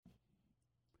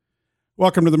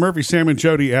Welcome to the Murphy, Sam, and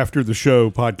Jody After the Show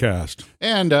podcast.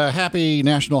 And happy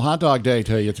National Hot Dog Day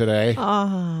to you today.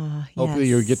 Hopefully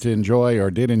you get to enjoy or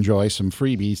did enjoy some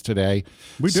freebies today.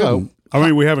 We didn't.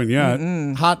 We haven't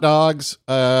yet. Hot dogs.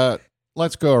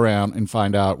 Let's go around and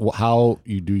find out how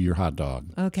you do your hot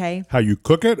dog. Okay. How you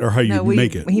cook it or how you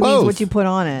make it? He Both. means what you put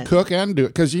on it. Cook and do it.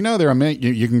 Because they're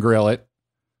you can grill it.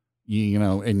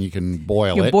 And you can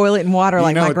boil it. You boil it in water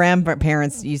like my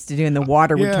grandparents used to do, and the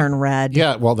water would turn red.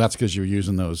 Yeah, well, that's because you're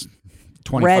using those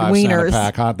 25 red cent wieners. a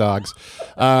pack hot dogs.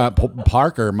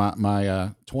 Parker,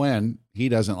 my twin, he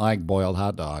doesn't like boiled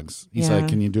hot dogs. He's like,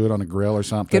 can you do it on a grill or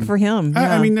something? Good for him.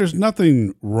 I mean, there's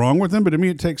nothing wrong with them, but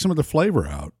it takes some of the flavor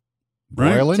out.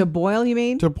 Right? Boiling? To boil, you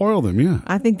mean? To boil them, yeah.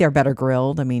 I think they're better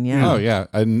grilled. I mean, yeah. Oh, yeah.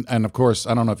 And of course,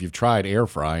 I don't know if you've tried air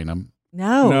frying them.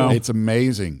 No. It's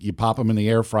amazing. You pop them in the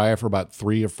air fryer for about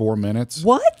 3 or 4 minutes.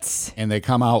 What? And they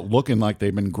come out looking like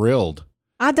they've been grilled.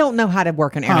 I don't know how to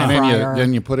work an air And fryer.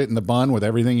 then you put it in the bun with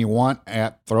everything you want.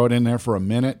 Throw it in there for a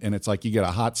minute, and it's like you get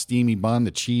a hot, steamy bun.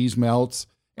 The cheese melts.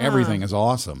 Everything is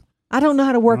awesome. I don't know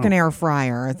how to work an air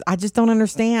fryer. I just don't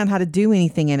understand how to do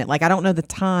anything in it. Like, I don't know the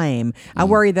time. I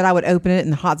worry that I would open it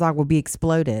and the hot dog would be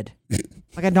exploded.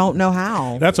 Like, I don't know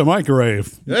how. That's a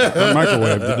microwave. A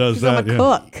microwave that does that. I'm a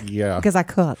cook. Yeah. Because I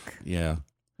cook. Yeah.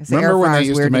 So Remember air when they fryer's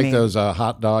used to weird make me. those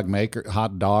hot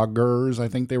doggers, I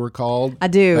think they were called? I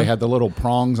do. They had the little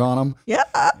prongs on them. Yeah.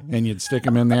 And you'd stick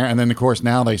them in there. And then, of course,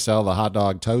 now they sell the hot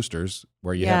dog toasters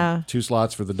where you have 2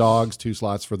 slots for the dogs, 2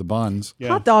 slots for the buns. Yeah.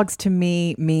 Hot dogs to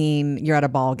me mean you're at a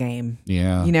ball game.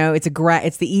 Yeah. It's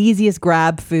it's the easiest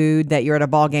grab food that you're at a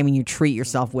ball game and you treat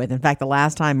yourself with. In fact, the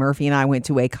last time Murphy and I went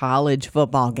to a college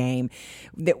football game,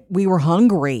 we were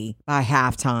hungry by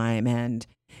halftime and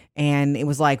it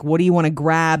was like, what do you want to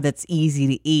grab that's easy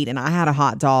to eat? And I had a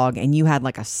hot dog and you had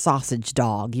like a sausage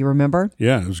dog. You remember?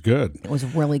 Yeah, it was good. It was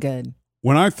really good.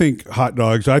 When I think hot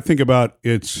dogs, I think about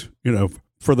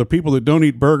for the people that don't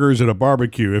eat burgers at a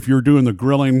barbecue, if you're doing the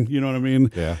grilling, you know what I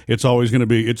mean? Yeah. It's always going to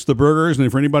be, it's the burgers,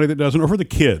 and for anybody that doesn't, or for the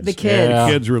kids. The kids. The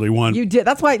kids really want. You did.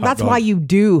 That's why you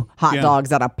do hot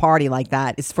dogs at a party like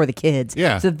that. It's for the kids.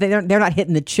 Yeah. So they're not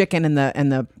hitting the chicken and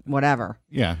the whatever.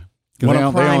 Yeah. Because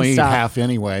they prime only eat stuff. half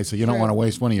anyway, so you don't want to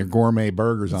waste one of your gourmet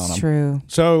burgers on them. It's true.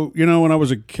 So, when I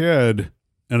was a kid,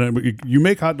 and you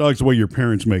make hot dogs the way your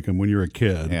parents make them when you're a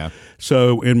kid. Yeah.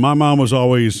 So, and my mom was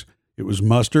always, it was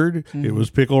mustard, it was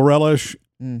pickle relish.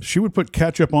 She would put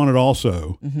ketchup on it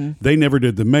also. They never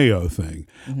did the mayo thing.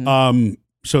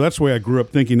 So that's the way I grew up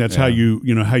thinking that's how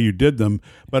how you did them.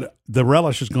 But the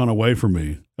relish has gone away from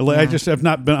me. I just have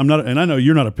not been, and I know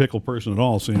you're not a pickle person at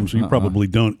all, Sam, so you probably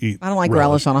don't eat I don't like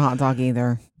relish on a hot dog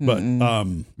either. But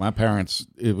My parents,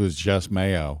 it was just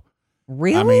mayo.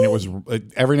 Really? I mean, it was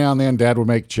every now and then Dad would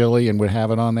make chili and would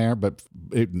have it on there, but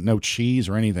no cheese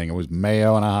or anything. It was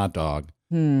mayo and a hot dog.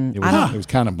 It was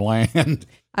kind of bland.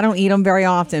 I don't eat them very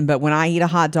often, but when I eat a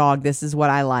hot dog, this is what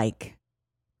I like.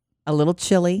 A little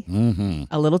chili,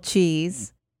 a little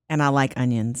cheese, and I like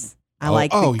onions. I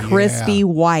like the crispy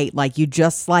white, like you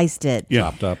just sliced it.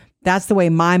 Chopped up. That's the way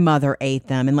my mother ate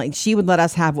them. And like she would let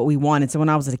us have what we wanted. So when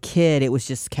I was a kid, it was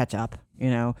just ketchup,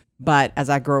 But as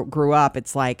I grew up,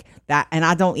 it's like that. And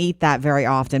I don't eat that very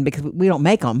often because we don't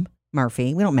make them,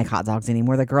 Murphy. We don't make hot dogs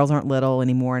anymore. The girls aren't little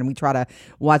anymore. And we try to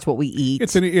watch what we eat.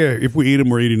 If we eat them,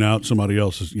 we're eating out somebody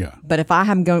else's. Yeah. But if I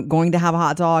am going to have a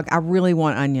hot dog, I really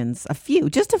want onions.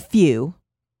 Just a few.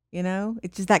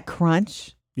 It's just that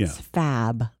crunch. Yeah. It's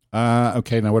fab.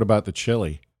 Okay, now what about the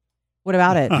chili? What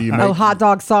about it? Do you make- hot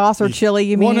dog sauce or chili,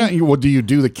 you mean? Well, do you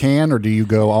do the can or do you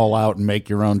go all out and make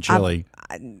your own chili?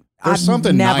 There's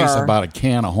something nice about a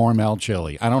can of Hormel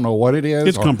chili. I don't know what it is.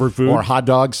 It's comfort food. Or hot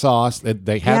dog sauce.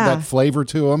 They have that flavor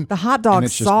to them. The hot dog and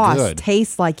it's just sauce good.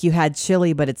 tastes like you had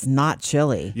chili, but it's not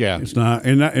chili. Yeah. It's not.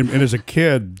 And as a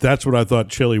kid, that's what I thought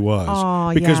chili was.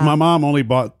 Oh, because yeah. my mom only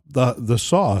bought the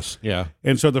sauce. Yeah.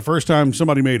 And so the first time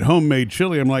somebody made homemade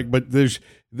chili, I'm like, but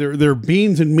there are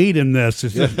beans and meat in this.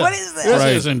 It's just, What is this?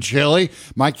 This isn't chili.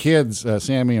 My kids,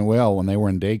 Sammy and Will, when they were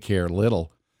in daycare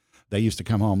little, they used to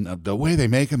come home. The way they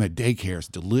make them at daycare is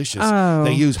delicious. Oh.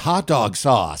 They use hot dog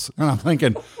sauce. And I'm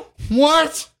thinking,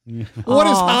 what? What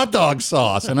is hot dog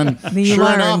sauce? And then you sure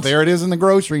learned. enough, there it is in the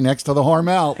grocery next to the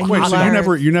Hormel. And wait, so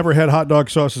learned. you never had hot dog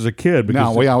sauce as a kid?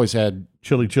 Because No, we always had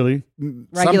chili. Regular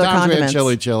sometimes we condiments.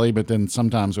 had chili, but then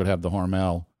sometimes we'd have the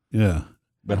Hormel. Yeah.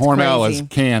 But That's Hormel crazy. is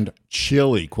canned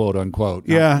chili, quote unquote.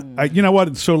 Yeah. You know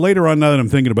what? So later on, now that I'm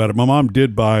thinking about it, my mom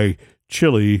did buy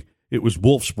chili. It was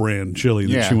Wolf's brand chili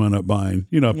that she wound up buying.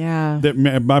 Yeah.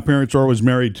 That my parents are always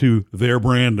married to their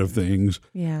brand of things.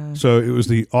 Yeah. So it was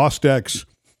the Ostex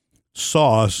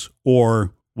sauce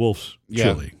or Wolf's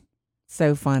chili.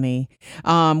 So funny.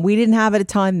 We didn't have it a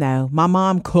ton though. My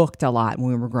mom cooked a lot when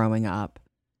we were growing up.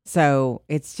 So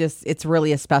it's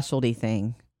really a specialty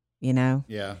thing, you know?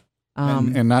 Yeah.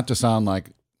 And not to sound like,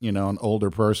 an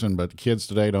older person, but kids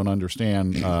today don't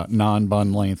understand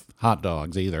non-bun length hot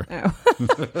dogs either.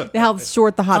 How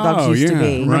short the hot dogs used to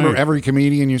be. Remember every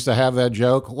comedian used to have that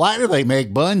joke? Why do they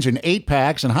make buns in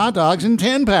 8-packs and hot dogs in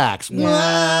 10-packs?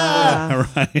 Yeah.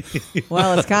 Right.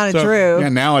 Well, it's kind of true. Yeah,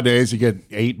 nowadays you get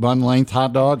 8 bun length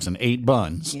hot dogs and 8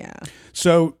 buns. Yeah.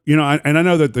 So, and I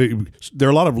know that there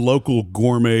are a lot of local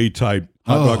gourmet type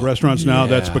hot dog restaurants now.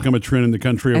 That's become a trend in the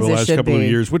country over the last couple of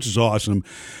years, which is awesome.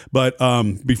 But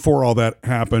before all that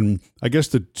happened, I guess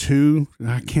the two,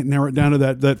 I can't narrow it down to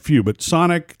that few, but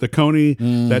Sonic, the Coney,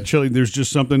 that chili, there's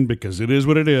just something, because it is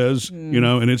what it is,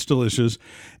 and it's delicious.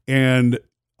 And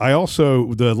I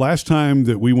also, the last time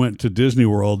that we went to Disney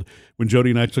World, when Jody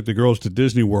and I took the girls to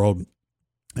Disney World,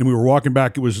 and we were walking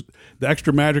back, it was the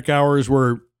extra magic hours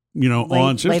were,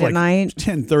 on. So late it was at night?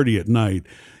 10:30 at night.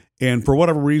 And for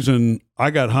whatever reason,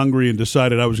 I got hungry and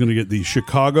decided I was going to get the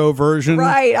Chicago version.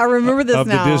 Right, I remember this of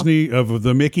now. the Disney, of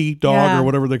the Mickey dog or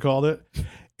whatever they called it.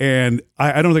 And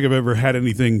I don't think I've ever had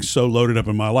anything so loaded up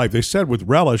in my life. They said with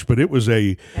relish, but it was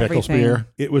a pickle spear.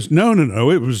 It was no.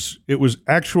 It was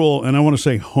actual, and I want to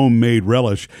say homemade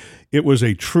relish. It was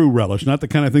a true relish, not the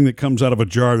kind of thing that comes out of a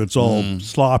jar that's all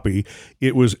sloppy.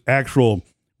 It was actual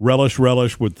relish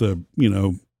with the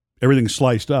everything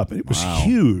sliced up. It was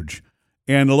huge.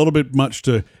 And a little bit much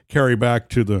to carry back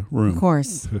to the room. Of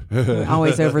course.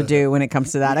 Always overdue when it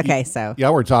comes to that. Okay, so. Yeah,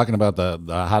 we're talking about the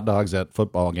hot dogs at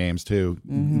football games, too.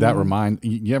 That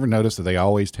you ever notice that they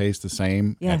always taste the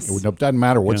same? Yes. It doesn't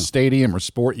matter what stadium or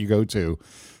sport you go to.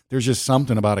 There's just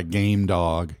something about a game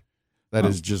dog that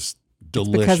is just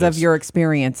delicious. Because of your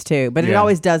experience, too. But it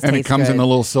always does taste good. And it comes in a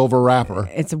little silver wrapper.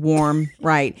 It's warm,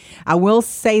 right. I will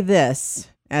say this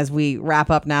as we wrap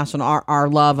up our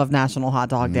love of National Hot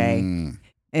Dog Day.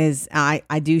 Is I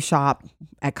do shop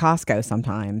at Costco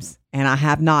sometimes, and I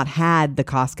have not had the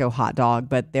Costco hot dog,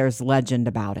 but there's legend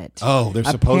about it. Oh, they're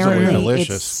supposedly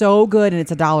delicious. It's so good, and it's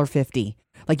 $1.50.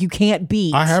 Like, you can't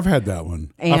beat. I have had that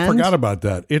one. I forgot about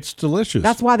that. It's delicious.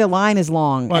 That's why the line is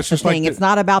long. Well, That's the thing. It's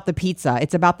not about the pizza.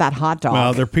 It's about that hot dog.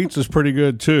 Well, their pizza's pretty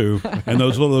good too, and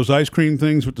those ice cream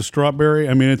things with the strawberry.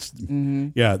 I mean, it's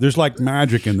there's like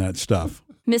magic in that stuff.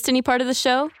 Missed any part of the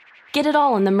show? Get it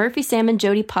all on the Murphy, Sam, and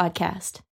Jody podcast.